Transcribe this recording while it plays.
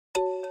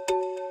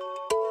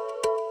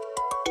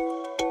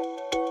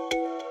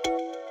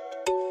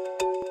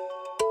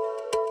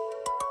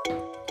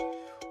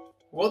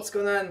What's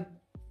going on,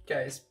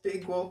 guys?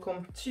 Big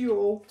welcome to you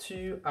all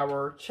to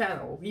our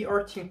channel. We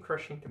are Team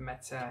Crushing the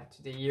Meta.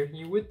 Today you're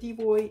here with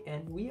D-Boy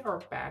and we are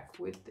back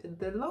with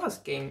the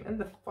last game and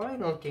the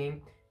final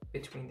game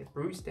between the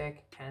Bruce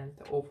deck and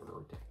the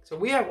Overlord deck. So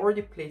we have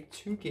already played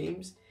 2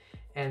 games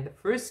and the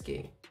first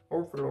game,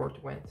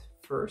 Overlord went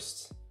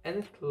first and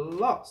it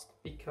lost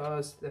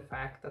because the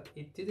fact that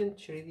it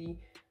didn't really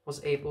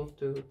was able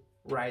to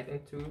ride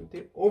into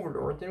the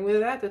Overlord, and with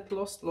that it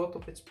lost a lot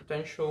of its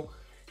potential,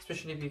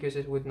 especially because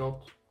it would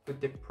not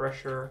put the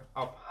pressure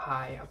up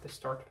high at the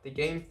start of the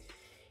game.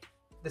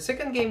 The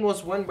second game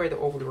was won by the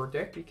Overlord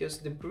deck because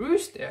the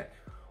Bruce deck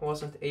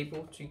wasn't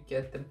able to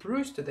get the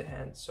Bruce to the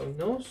hand, so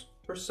no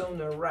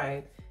Persona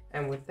ride,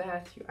 and with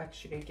that you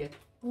actually get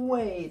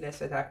way less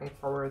attacking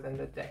power than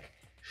the deck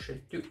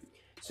should do.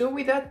 So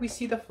with that we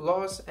see the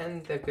flaws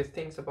and the good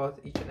things about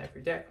each and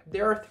every deck.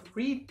 There are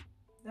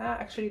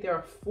there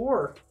are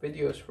 4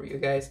 videos for you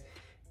guys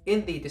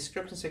in the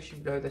description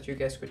section below that you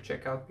guys could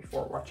check out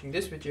before watching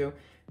this video.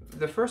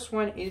 The first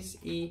one is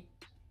a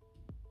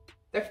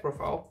deck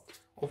profile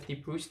of the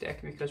Bruce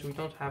deck because we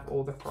don't have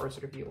all the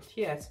cards revealed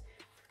yet.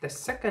 The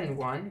second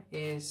one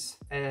is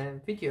a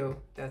video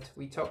that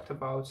we talked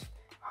about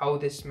how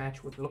this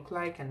match would look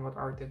like and what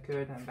are the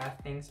good and bad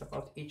things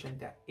about each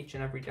and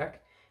every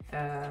deck.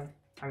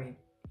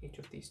 Each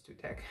of these 2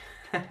 decks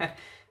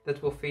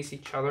that will face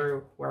each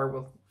other, where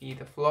will be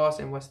the flaws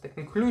and what's the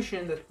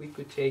conclusion that we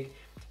could take,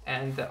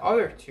 and the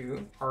other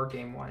 2 are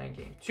game 1 and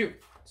game 2.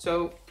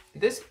 So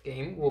this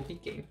game will be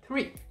game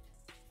 3.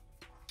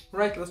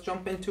 Right, let's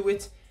jump into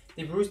it.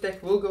 The Bruce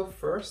deck will go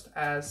first,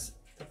 as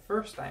the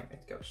first time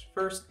it goes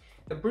first.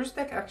 The Bruce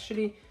deck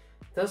actually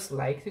does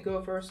like to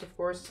go first, of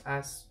course,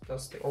 as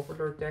does the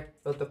Overlord deck,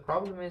 but the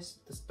problem is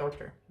the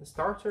starter. The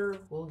starter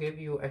will give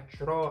you a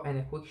draw and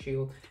a quick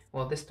shield,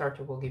 while this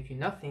starter will give you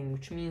nothing,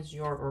 which means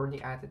you're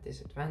already at a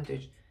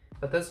disadvantage.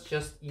 But that's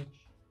just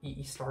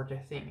each starter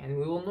thing, and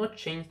we will not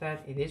change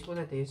that. It is what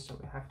it is, so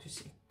we have to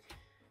see.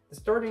 The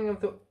starting of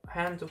the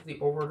hand of the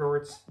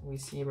Overlords, we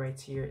see right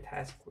here, it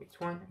has grade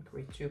 1 and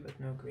grade 2, but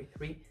no grade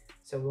 3.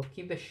 So we'll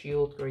keep the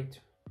shield grade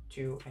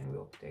 2, and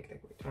we'll take the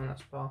grade 1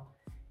 as well,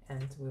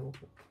 and we'll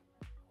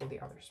all the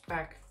others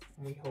back,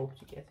 and we hope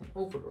to get an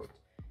Overlord.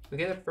 We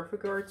get a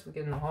perfect guard, we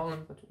get an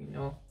Holland, but we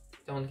know we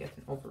don't get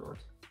an Overlord.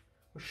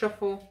 We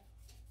shuffle,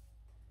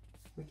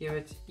 we give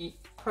it a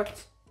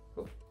cut.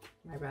 Oh,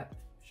 my bad.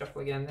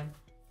 Shuffle again then.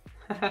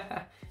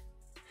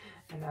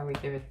 And now we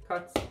give it a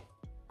cut,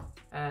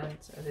 and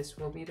this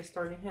will be the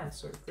starting hand.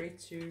 So grade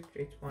 2,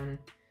 grade 1,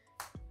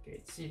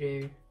 grade 0,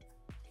 grade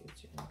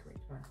 2, and grade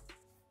 1.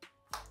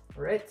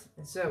 Alright,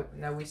 so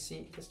now we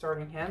see the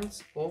starting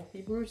hands of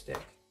the Bruce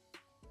deck.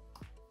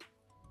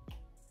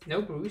 No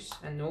Bruce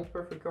and no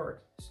perfect guard.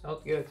 It's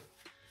not good.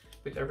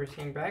 Put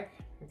everything back.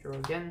 We draw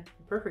again.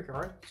 Perfect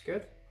guard. It's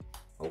good.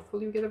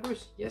 Hopefully we get a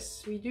Bruce.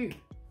 Yes, we do.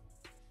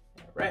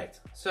 Alright,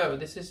 so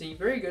this is a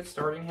very good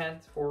starting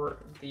hand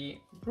for the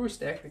Bruce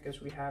deck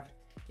because we have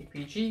a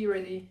PG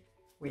ready.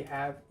 We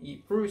have a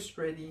Bruce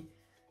ready.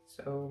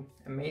 So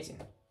amazing.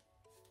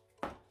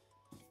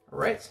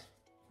 Alright,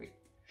 we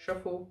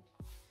shuffle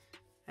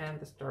and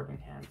the starting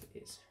hand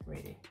is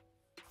ready.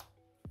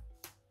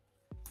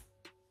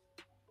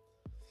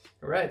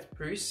 Alright,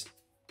 Bruce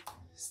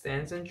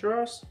stands and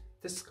draws,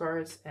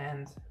 discards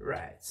and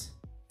rides.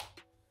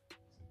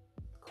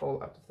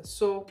 Call out of the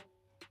soul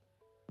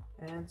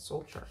and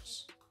soul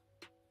charge.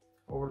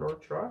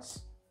 Overlord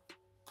draws,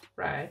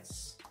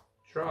 rides,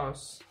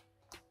 draws,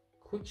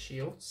 quick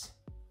shields,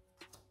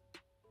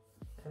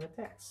 and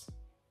attacks.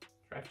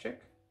 Drive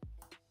check.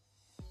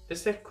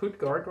 This deck could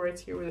guard right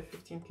here with a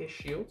 15k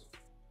shield.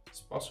 It's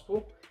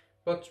possible,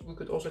 but we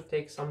could also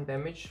take some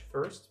damage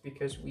first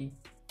because we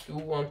do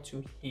want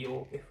to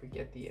heal if we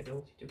get the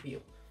ability to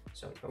heal.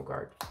 So no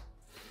guard.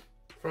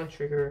 Front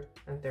trigger,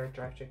 and their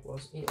drive check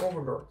was the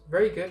Overlord.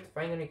 Very good.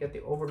 Finally get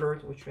the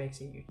Overlord, which makes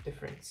a huge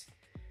difference.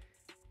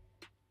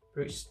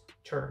 Bruce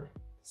turn.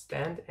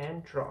 Stand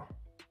and draw.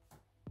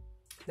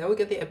 Now we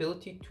get the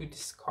ability to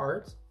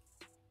discard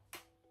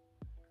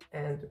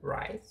and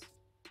ride.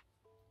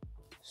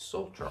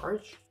 Soul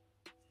charge.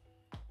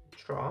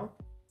 Draw.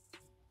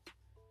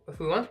 If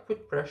we want to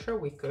put pressure,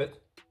 we could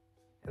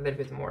a little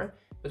bit more,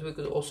 but we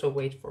could also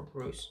wait for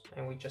Bruce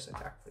and we just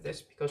attack for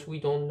this because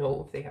we don't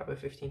know if they have a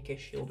 15k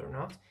shield or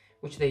not,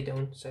 which they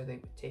don't, so they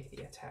would take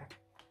the attack.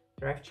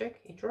 Drive check,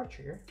 a draw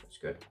trigger, that's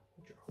good.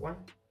 We draw 1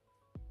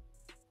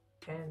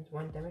 and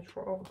 1 damage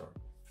for Overlord.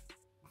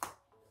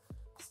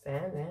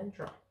 Stand and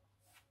draw.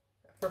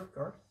 Perfect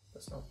guard,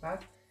 that's not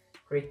bad.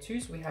 Grade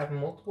 2s, we have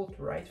multiple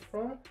to write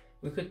from.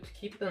 We could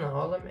keep the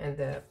Nahalem and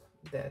the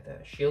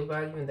shield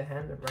value in the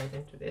hand and write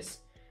into this,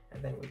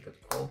 and then we could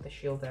call the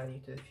shield value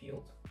to the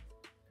field.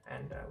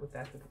 And with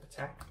that we could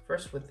attack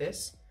first with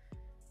this,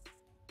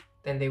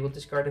 then they will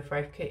discard a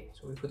 5k.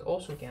 So we could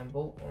also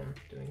gamble on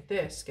doing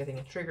this, getting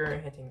a trigger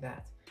and hitting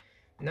that.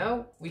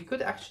 Now we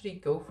could actually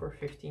go for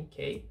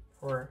 15k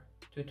for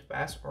 2 to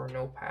pass or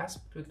no pass,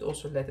 but we could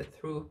also let it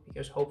through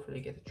because hopefully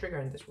get a trigger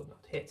and this would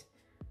not hit.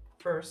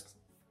 First,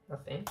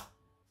 nothing.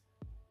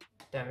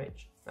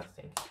 damage,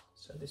 nothing.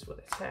 So this will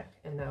attack,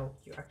 and now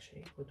you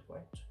actually would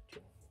want to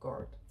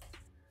guard.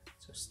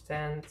 So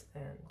stand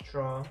and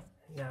draw.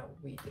 Now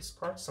we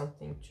discard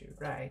something to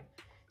ride.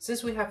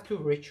 Since we have two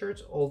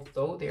Richards,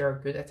 although they are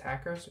good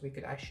attackers, we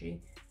could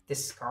actually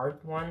discard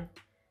one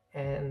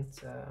and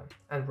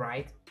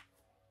ride.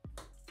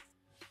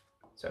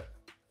 So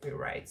we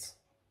ride,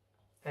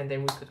 and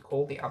then we could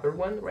call the other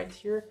one right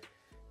here.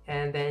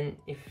 And then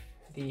if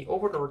the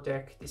Overlord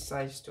deck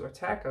decides to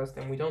attack us,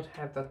 then we don't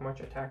have that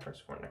much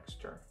attackers for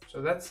next turn.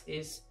 So that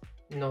is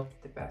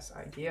not the best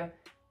idea,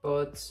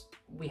 but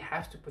we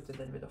have to put a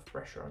little bit of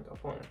pressure on the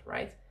opponent,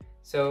 right?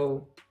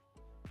 So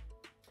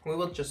we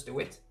will just do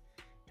it.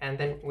 And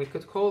then we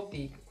could call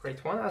the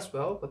Great One as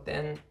well, but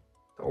then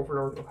the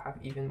Overlord will have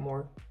even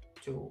more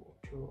to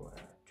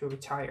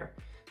retire.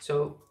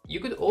 So you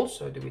could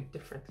also do it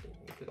differently.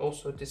 You could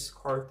also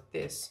discard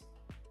this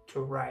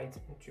to ride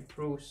into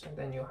Bruce, and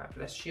then you'll have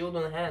less shield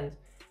on hand,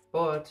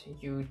 but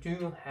you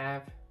do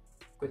have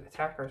good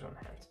attackers on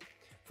hand.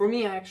 For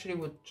me, I actually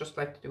would just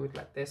like to do it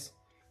like this.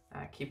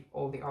 Keep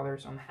all the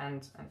others on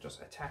hand and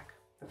just attack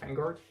the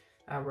Vanguard.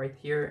 Right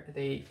here,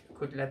 they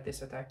could let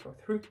this attack go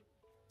through.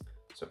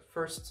 So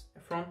first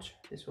front,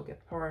 this will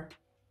get power,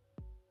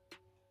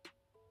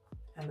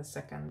 and the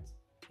second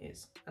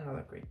is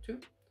another grade 2,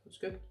 that's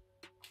good.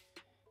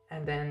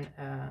 And then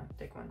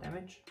take 1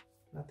 damage,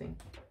 nothing.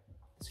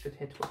 This could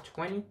hit for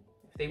 20.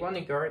 If they want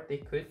to guard, they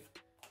could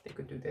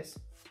do this.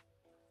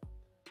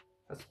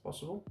 That's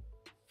possible.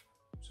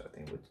 So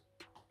they would,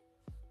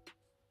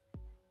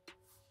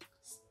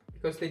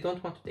 because they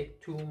don't want to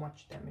take too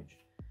much damage.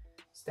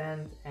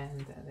 Stand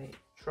and they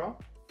draw.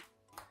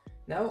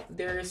 Now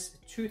there's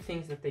 2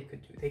 things that they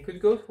could do. They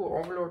could go to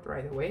Overlord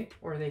right away,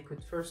 or they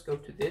could first go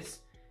to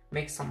this,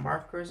 make some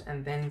markers,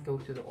 and then go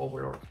to the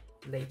Overlord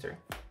later.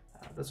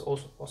 That's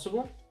also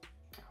possible.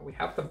 We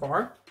have the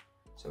bar,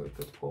 so we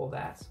could call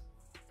that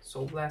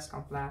Soul Blast,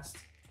 Gun Blast,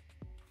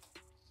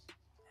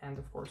 and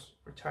of course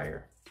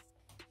retire.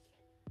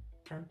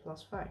 And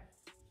 +5.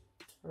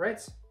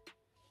 Alright,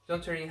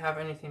 don't really have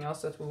anything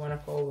else that we want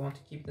to call. We want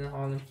to keep the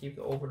Holland, keep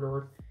the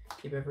Overlord,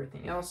 keep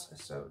everything else.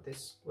 So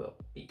this will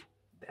be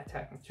the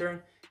attacking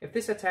turn. If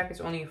this attack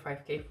is only a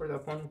 5k for the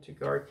opponent to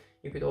guard,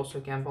 you could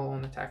also gamble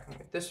on attacking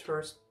with this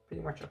first.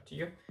 Pretty much up to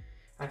you.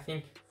 I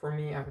think for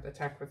me, I would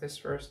attack with this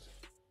first.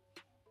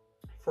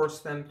 Force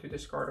them to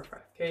discard a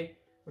 5k,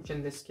 which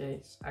in this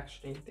case,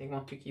 actually, they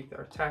want to keep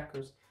their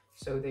attackers,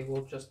 so they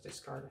will just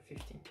discard a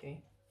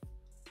 15k.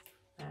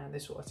 And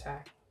this will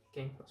attack,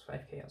 gain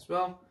 +5k as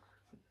well.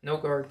 No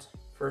guard,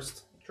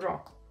 first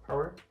draw,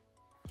 power,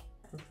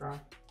 and draw.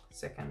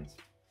 Second,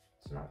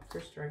 it's not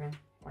Curse Dragon,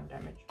 1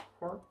 damage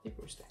for the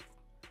Bruce deck.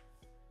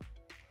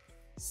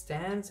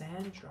 Stands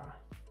and draw.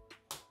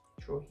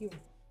 Draw heal.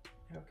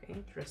 Okay,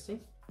 interesting.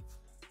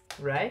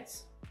 Right,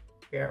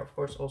 we are of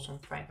course also on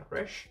Final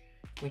Rush.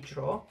 We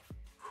draw.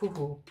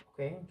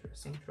 Okay,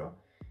 interesting draw.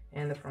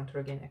 And the front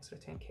row again, extra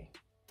 10k.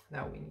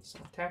 Now we need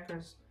some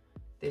attackers.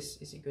 This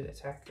is a good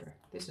attacker.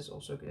 This is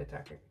also a good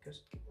attacker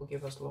because it will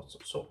give us lots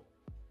of soul.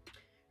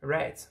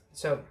 Right,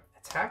 so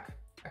attack,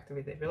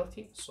 activate the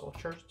ability, soul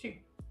charge 2.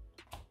 Here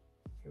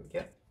we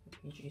go, the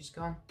PG is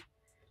gone.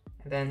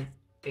 And then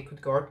they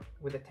could guard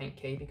with a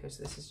 10k because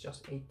this is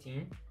just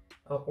 18.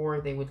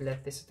 Or they would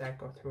let this attack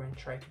go through and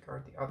try to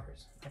guard the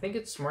others. I think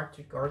it's smart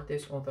to guard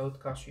this, although it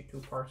costs you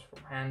 2 parts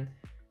from hand,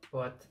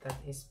 but that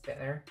is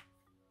better.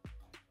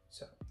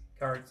 So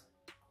guard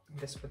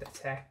this with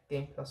attack,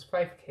 gain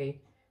 +5k.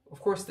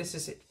 Of course, this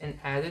is an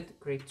added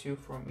grade 2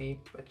 for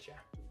me, but yeah.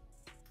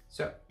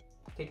 So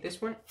take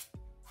this one.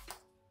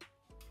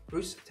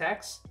 Bruce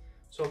attacks.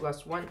 Soul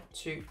Blast 1,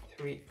 2,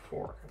 3,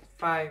 4, and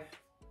 5.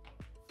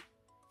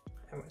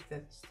 And with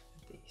this,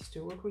 these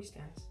 2 will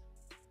restand.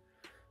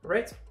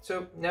 Alright,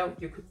 so now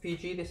you could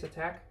PG this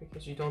attack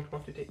because you don't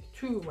want to take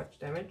too much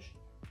damage.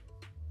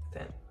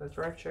 Then the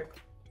drive check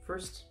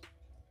first,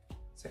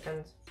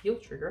 second heal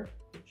trigger,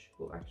 which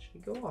will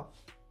actually go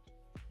off.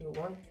 Heal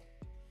 1,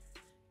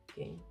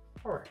 gain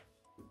power.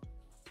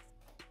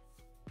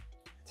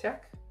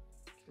 Attack,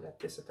 let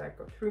this attack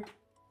go through.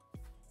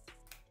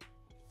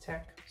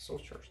 Attack, soul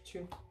charge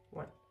 2,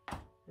 1,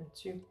 and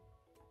 2.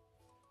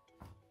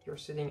 You're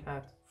sitting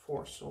at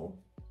 4 soul,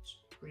 it's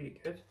really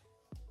good.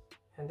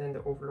 And then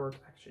the Overlord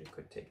actually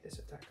could take this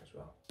attack as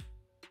well.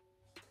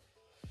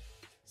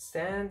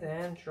 Stand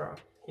and draw.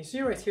 You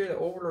see right here, the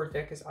Overlord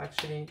deck is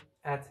actually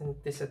at a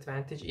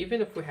disadvantage.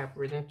 Even if we have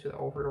ridden to the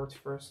Overlords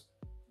first,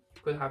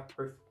 you could have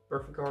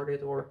perfect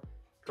guarded or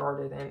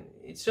guarded, and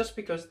it's just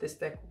because this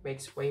deck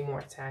makes way more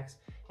attacks.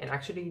 And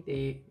actually,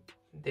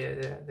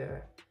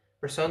 the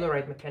Persona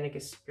Ride mechanic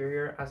is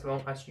superior as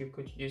long as you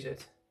could use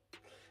it.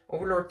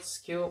 Overlord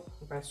skill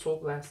by Soul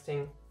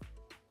Blasting,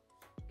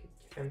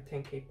 give them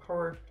 10k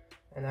power.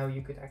 And now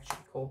you could actually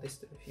call this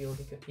to the field.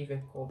 You could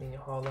even call in your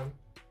Harlem.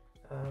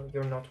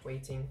 You're not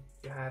waiting.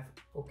 You have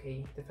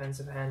okay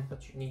defensive hand,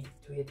 but you need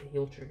to hit the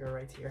heal trigger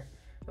right here.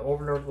 The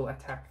Overlord will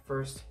attack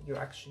first. You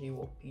actually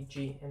will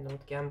PG and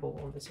not gamble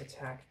on this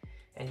attack.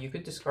 And you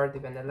could discard the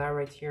vanilla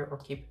right here or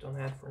keep it on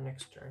hand for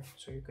next turn.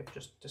 So you could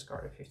just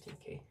discard a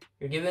 15k.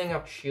 You're giving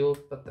up shield,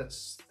 but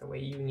that's the way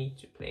you need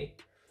to play.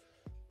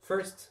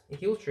 First, a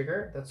heal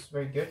trigger, that's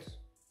very good.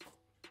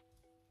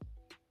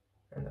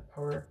 And the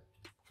power.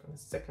 And the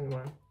second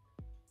one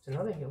is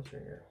another heal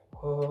trigger.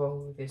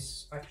 Whoa,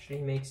 this actually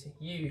makes a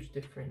huge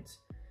difference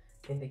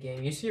in the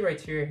game. You see right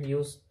here,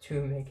 heals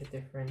do make a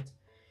difference.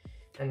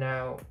 And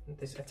now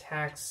this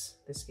attacks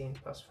this game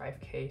plus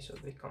 5k, so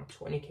they become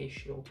 20k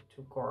shield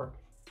to guard,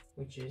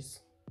 which is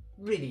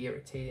really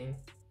irritating.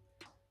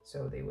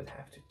 So they would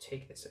have to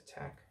take this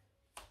attack,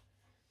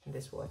 and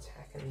this will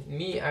attack. And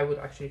me, I would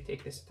actually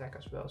take this attack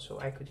as well, so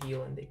I could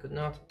heal and they could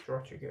not.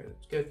 Draw trigger,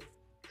 that's good.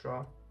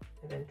 Draw,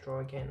 and then draw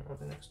again on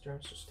the next turn.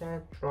 So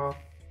stand, draw,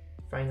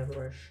 final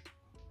rush,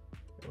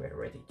 and we're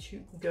ready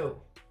to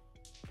go.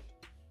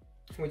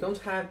 We don't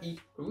have E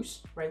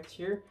Bruce right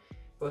here,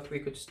 but we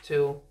could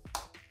still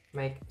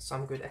make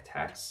some good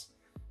attacks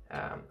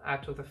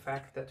out of the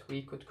fact that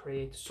we could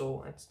create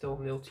soul and still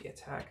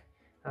multi-attack.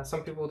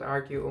 Some people would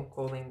argue on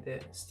calling the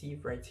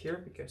Steve right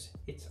here because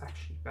it's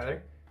actually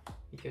better,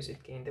 because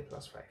it gained the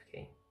plus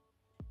 5k.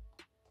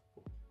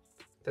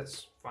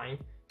 That's fine.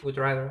 Would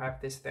rather have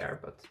this there,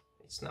 but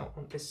it's now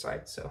on this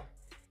side, so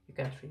you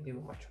can't really do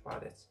much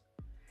about it.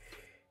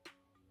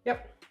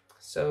 Yep,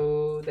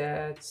 so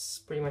that's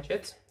pretty much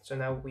it. So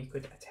now we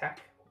could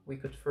attack. We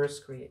could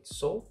first create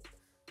soul,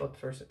 but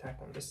first attack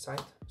on this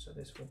side. So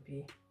this would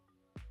be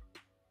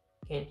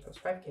gain plus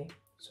 5k.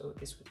 So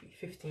this would be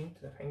 15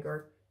 to the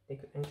Vanguard. They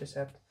could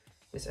intercept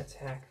this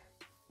attack,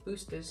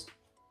 boost this,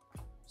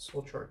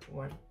 soul charge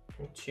 1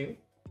 and 2.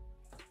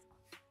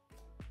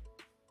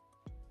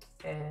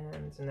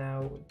 And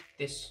now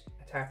this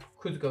attack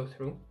could go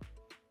through.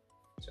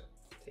 So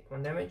take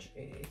 1 damage.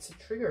 It's a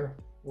trigger.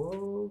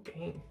 Whoa,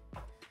 game.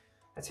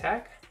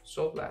 Attack,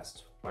 soul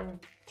blast. 1,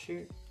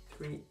 2,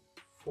 3,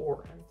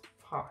 4, and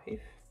 5.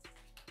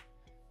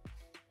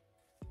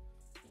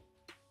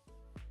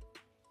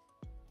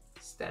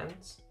 Stand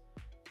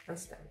and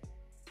stand.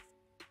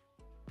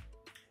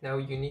 Now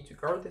you need to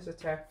guard this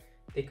attack.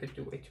 They could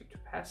do a 2 to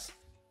pass.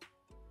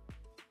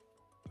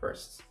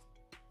 First,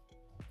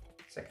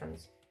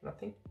 second,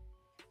 nothing.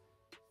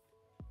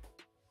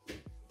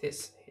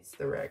 This hits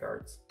the rear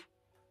guards,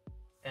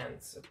 and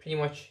pretty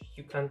much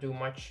you can't do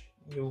much.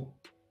 You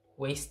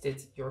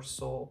wasted your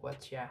soul,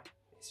 but yeah,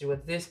 see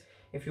what it is.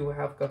 If you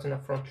have gotten a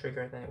front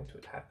trigger, then it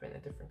would have been a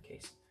different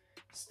case.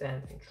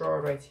 Stand and draw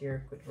right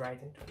here, could ride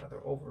into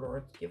another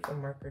Overlord, give a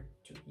marker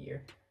to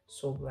here,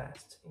 soul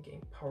blast, and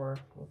gain power,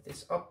 move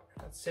this up,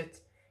 and that's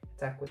it.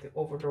 Attack with the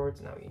Overlord.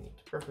 Now you need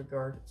to perfect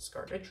guard,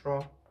 discard a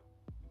draw,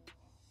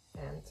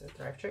 and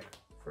drive check.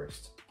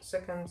 First,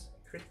 second,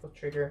 critical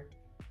trigger,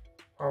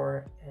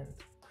 power, and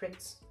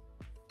crits.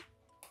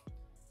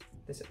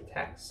 This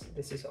attacks.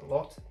 This is a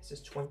lot. This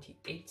is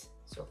 28.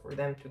 So for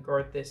them to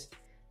guard this,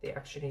 they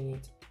actually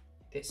need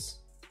this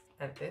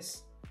and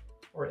this,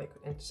 or they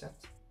could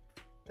intercept.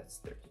 That's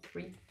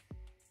 33.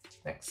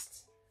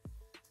 Next,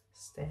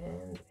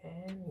 stand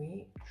and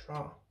we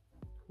draw.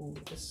 Ooh,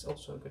 this is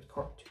also a good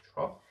card to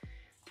draw,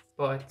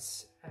 but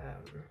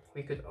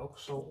we could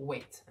also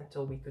wait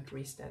until we could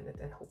restand it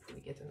and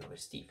hopefully get another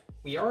Steve.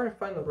 We are in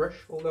final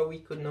rush, although we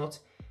could not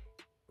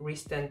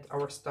restand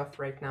our stuff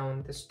right now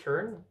on this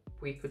turn.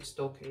 We could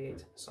still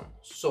create some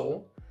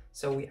soul,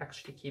 so we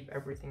actually keep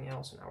everything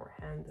else in our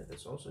hand. That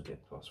is also good,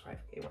 plus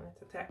 5k when it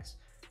attacks.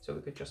 So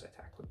we could just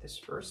attack with this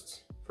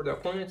first. For the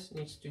opponent, it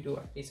needs to do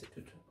at least a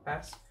 2 to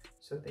pass,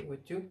 so they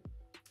would do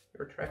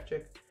your trap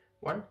check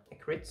 1, a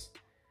crit.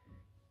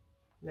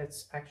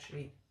 Let's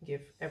actually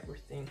give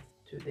everything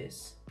to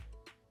this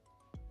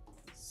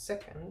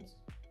second.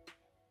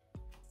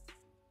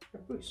 A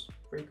boost,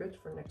 very good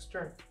for next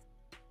turn.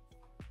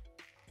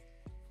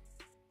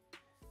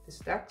 This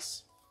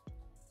stacks.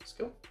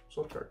 Skill,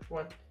 soul charge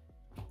 1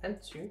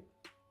 and 2.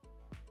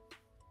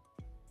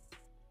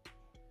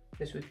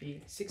 This would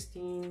be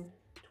 16,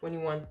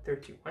 21,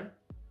 31.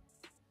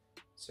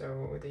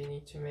 So they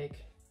need to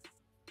make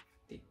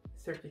the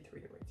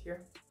 33 right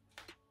here.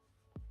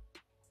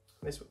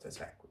 This would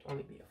attack would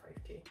only be a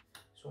 5k,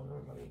 so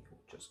normally you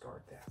would just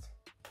guard that.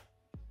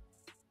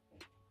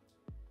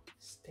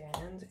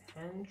 Stand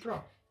and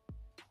draw.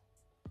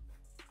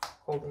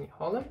 Holding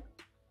Holland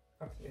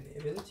after the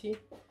ability,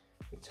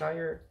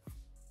 retire,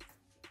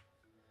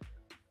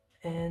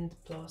 and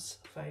plus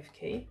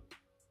 5k.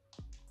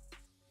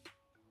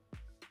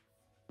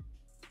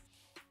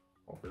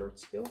 Overlord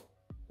skill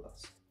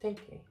plus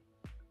 10k.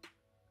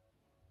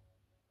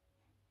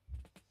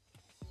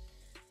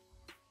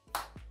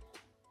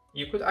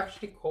 You could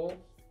actually call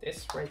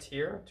this right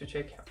here to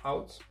check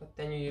out, but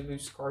then you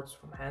lose cards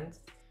from hand.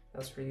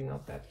 That's really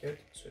not that good,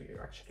 so you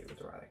actually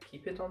would rather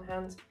keep it on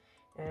hand.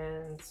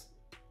 And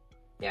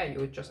yeah, you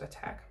would just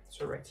attack.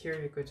 So right here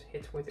you could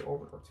hit with the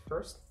Overlord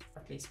first,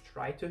 at least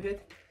try to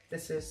hit.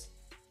 This is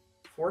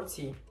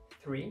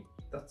 43,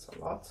 that's a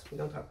lot. We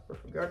don't have a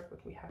perfect guard,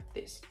 but we have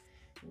this,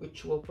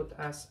 which will put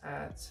us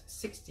at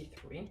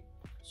 63.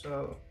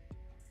 So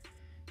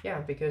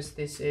yeah, because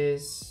this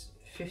is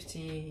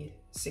 50,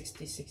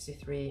 60,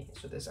 63.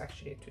 So there's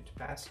actually a 2 to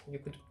pass. You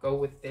could go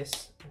with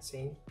this and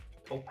say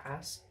go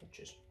pass, which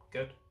is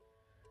good.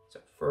 So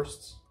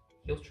first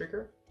heal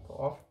trigger, go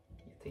off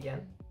yet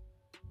again,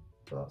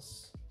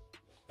 plus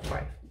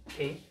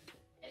 5k.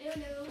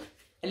 Hello.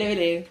 Hello,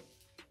 hello.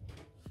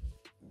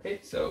 Okay,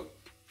 so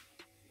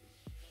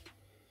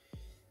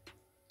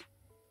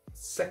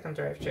second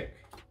drive check.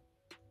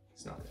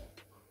 It's not.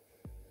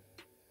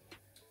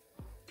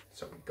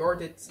 So we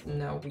guard it,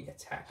 now we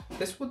attack.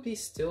 This would be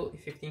still a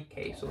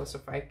 15k, so that's a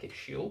 5k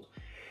shield.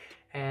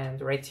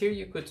 And right here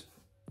you could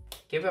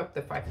give up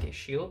the 5k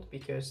shield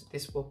because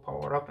this will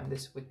power up and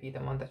this would be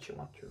the one that you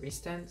want to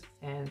restand.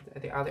 And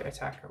the other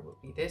attacker will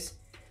be this.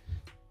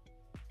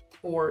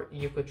 Or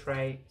you could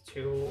try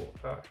to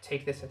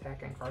take this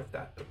attack and guard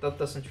that, but that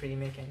doesn't really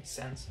make any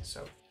sense.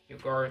 So you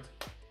guard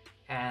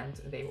and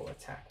they will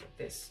attack with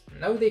this.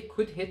 Now they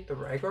could hit the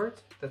Vanguard.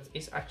 That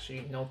is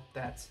actually not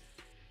that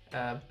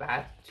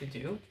bad to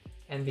do,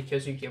 and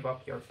because you give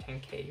up your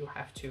 10k you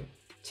have to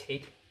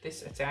take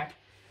this attack,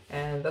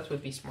 and that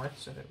would be smart,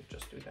 so they would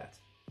just do that.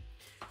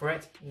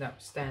 Alright, now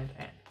stand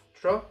and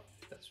draw.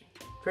 That's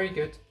very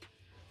good.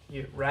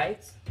 You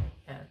ride,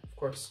 and of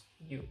course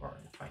you are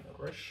in the final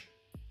rush.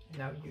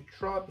 Now you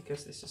draw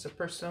because this is a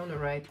persona,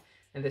 right?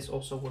 And this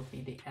also would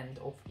be the end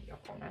of the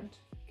opponent,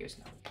 because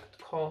now you could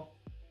call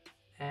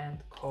and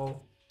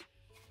call.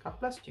 God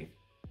bless you.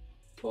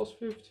 Plus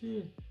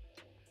 15.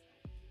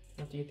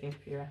 What do you think,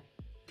 Pira?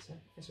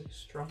 Is a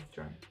strong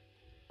turn?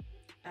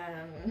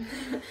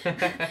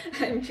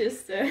 I'm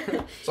just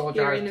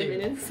here in a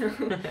minute, so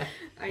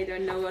I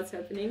don't know what's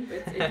happening,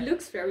 but it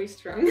looks very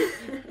strong.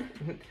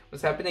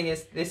 What's happening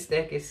is this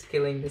deck is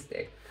killing this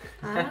deck.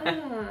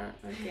 Ah,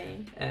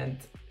 okay. And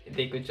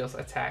they could just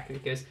attack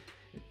because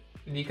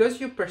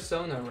you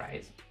persona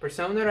ride.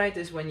 Persona ride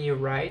is when you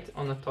ride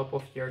on the top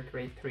of your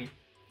grade 3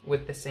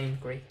 with the same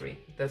grade 3.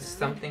 That's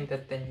something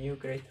that the new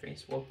grade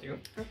 3s will do.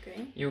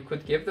 Okay. You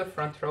could give the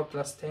front row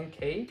plus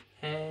 10k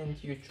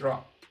and you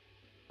draw.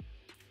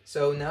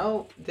 So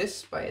now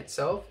this by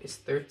itself is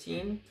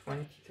 13,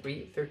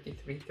 23,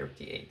 33,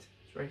 38. It's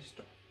very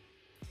strong.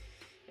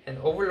 And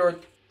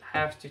Overlord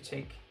have to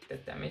take the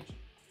damage.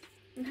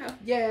 No.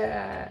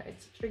 Yeah,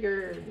 it's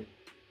triggered.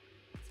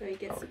 So he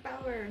gets the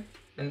power.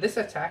 And this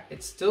attack,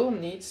 it still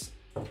needs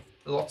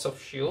lots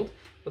of shield,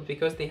 but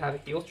because they have a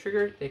heal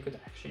trigger, they could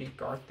actually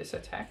guard this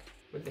attack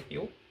with the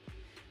heal.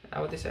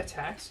 Now this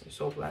attacks, you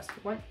Soul Blast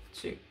 1,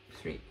 2,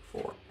 3,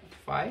 4, and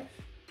 5.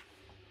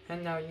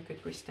 And now you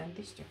could restand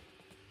these two.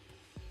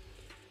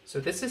 So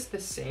this is the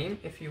same.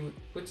 If you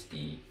put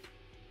the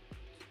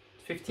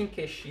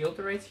 15k shield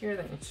right here,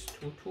 then it's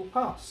 2 to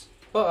pass.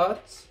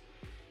 But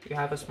you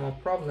have a small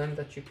problem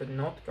that you could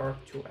not guard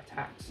 2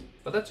 attacks.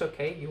 But that's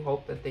okay, you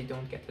hope that they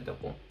don't get a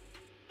double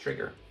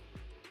trigger.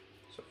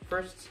 So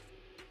first,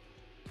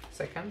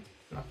 second,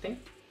 nothing.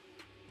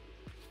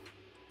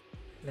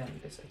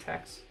 Then this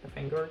attacks the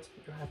Vanguard.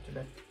 You have to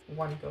let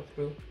 1 go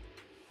through.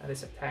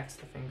 This attacks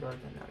the Vanguard,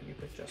 and now you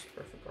could just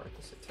perfect guard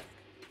this attack.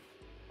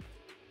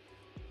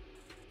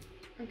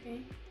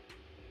 Okay.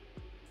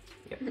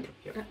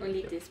 Yep.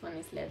 Only this one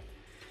is left.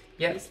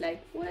 Yeah. He's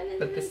like, what is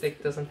But this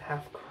deck doesn't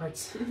have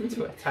cards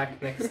to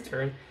attack next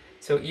turn.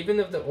 So even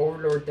if the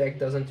Overlord deck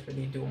doesn't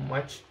really do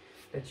much,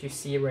 that you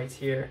see right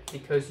here,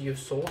 because you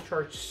soul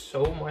charge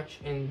so much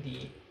in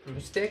the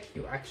Bruce deck,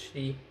 you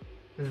actually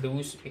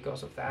lose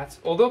because of that.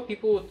 Although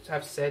people would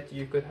have said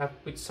you could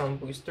have put some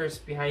boosters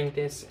behind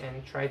this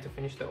and try to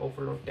finish the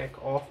Overlord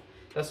deck off.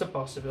 That's a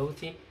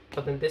possibility.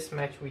 But in this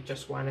match, we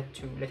just wanted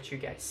to let you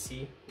guys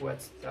see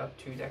what the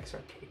 2 decks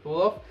are capable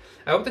of.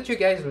 I hope that you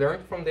guys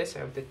learned from this.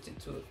 I hope that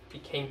it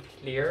became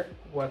clear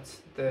what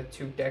the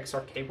 2 decks are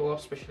capable of,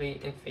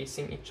 especially in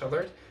facing each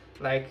other.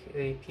 Like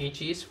the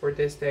PGs for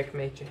this deck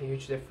made a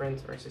huge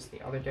difference versus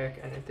the other deck,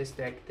 and in this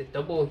deck, the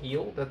double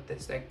heal that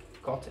this deck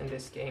got in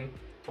this game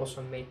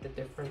also made the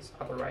difference.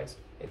 Otherwise,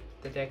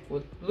 the deck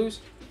would lose.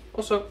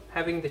 Also,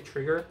 having the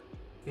trigger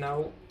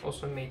now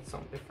also made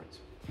some difference.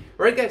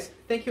 Alright guys,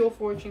 thank you all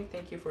for watching,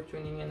 thank you for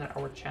tuning in on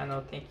our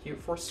channel, thank you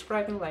for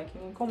subscribing,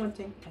 liking and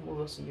commenting, and we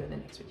will see you in the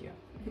next video.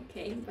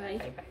 Okay, bye.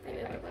 Bye bye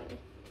bye bye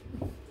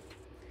bye.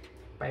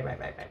 Bye. Bye bye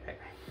bye bye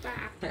bye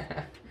bye.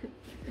 Bye.